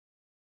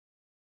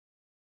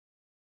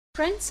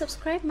Friends,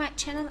 subscribe my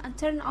channel and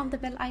turn on the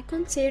bell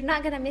icon so you're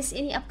not gonna miss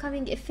any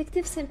upcoming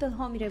effective simple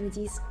home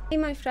remedies. Hey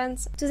my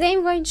friends, today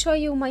I'm going to show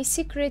you my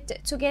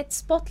secret to get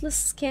spotless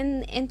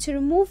skin and to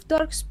remove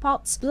dark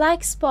spots,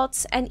 black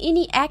spots and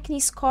any acne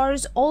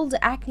scars, old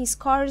acne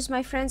scars,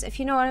 my friends, if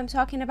you know what I'm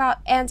talking about.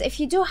 And if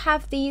you do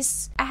have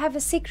these, I have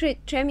a secret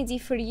remedy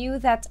for you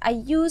that I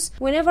use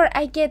whenever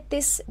I get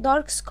this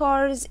dark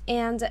scars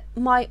and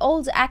my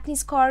old acne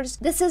scars.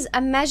 This is a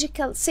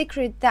magical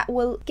secret that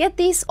will get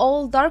these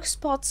old dark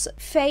spots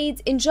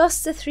fade in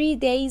just 3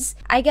 days.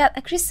 I got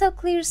a crystal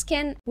clear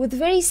skin with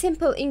very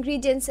simple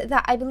ingredients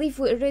that I believe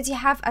we already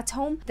have at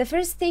home. The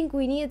first thing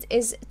we need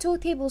is 2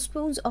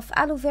 tablespoons of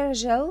aloe vera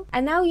gel,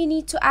 and now you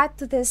need to add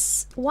to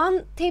this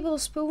 1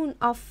 tablespoon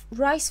of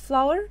rice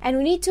flour, and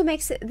we need to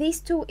mix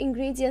these 2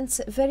 ingredients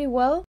very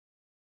well.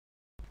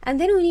 And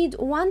then we need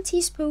 1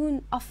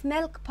 teaspoon of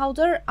milk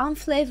powder,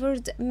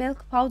 unflavored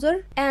milk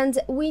powder, and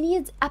we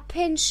need a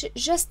pinch,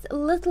 just a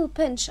little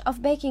pinch of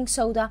baking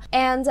soda.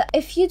 And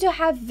if you do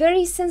have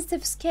very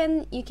sensitive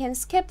skin, you can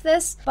skip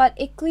this, but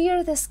it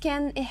clears the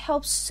skin. It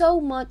helps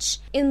so much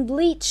in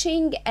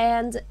bleaching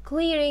and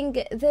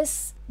clearing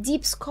this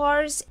deep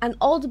scars and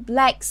old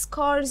black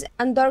scars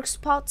and dark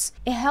spots.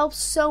 It helps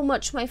so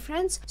much, my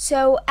friends.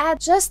 So add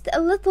just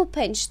a little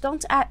pinch,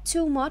 don't add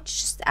too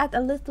much, just add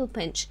a little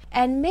pinch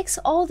and mix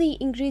all the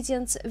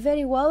ingredients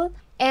very well.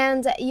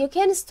 And you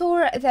can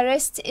store the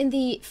rest in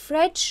the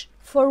fridge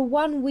for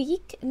 1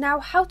 week. Now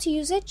how to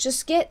use it: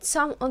 just get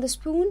some on the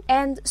spoon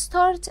and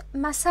start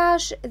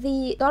massage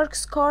the dark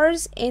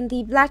scars and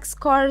the black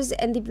scars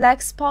and the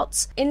black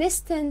spots.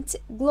 Instant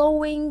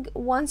glowing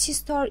once you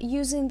start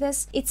using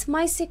this. It's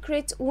my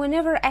secret.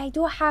 Whenever I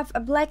do have a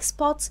black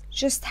spot,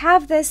 just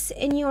have this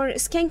in your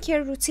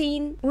skincare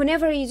routine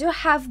whenever you do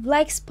have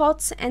black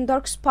spots and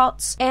dark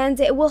spots, and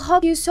it will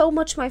help you so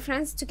much, my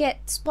friends, to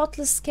get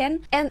spotless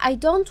skin. And I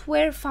don't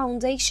wear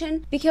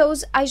foundation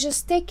because I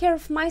just take care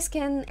of my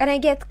skin and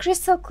I get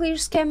crystal clear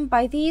skin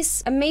by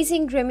these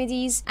amazing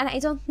remedies, and I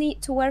don't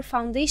need to wear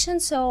foundation,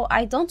 so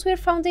I don't wear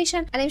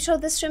foundation, and I'm sure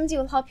this remedy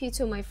will help you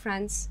too, my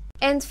friends.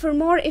 And for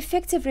more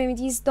effective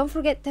remedies, don't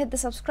forget to hit the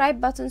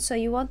subscribe button so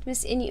you won't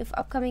miss any of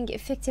upcoming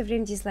effective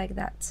remedies like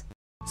that.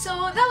 So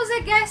that was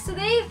it, guys,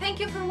 today. Thank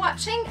you for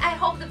watching. I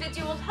hope the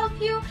video will help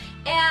you,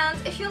 and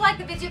if you like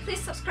the video,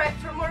 please subscribe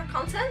for more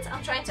content.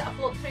 I'm trying to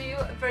upload for you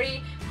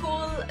very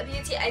cool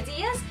beauty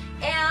ideas,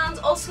 and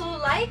also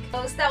like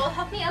those. That will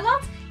help me a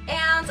lot,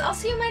 and I'll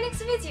see you in my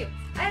next video.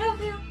 I love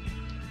you.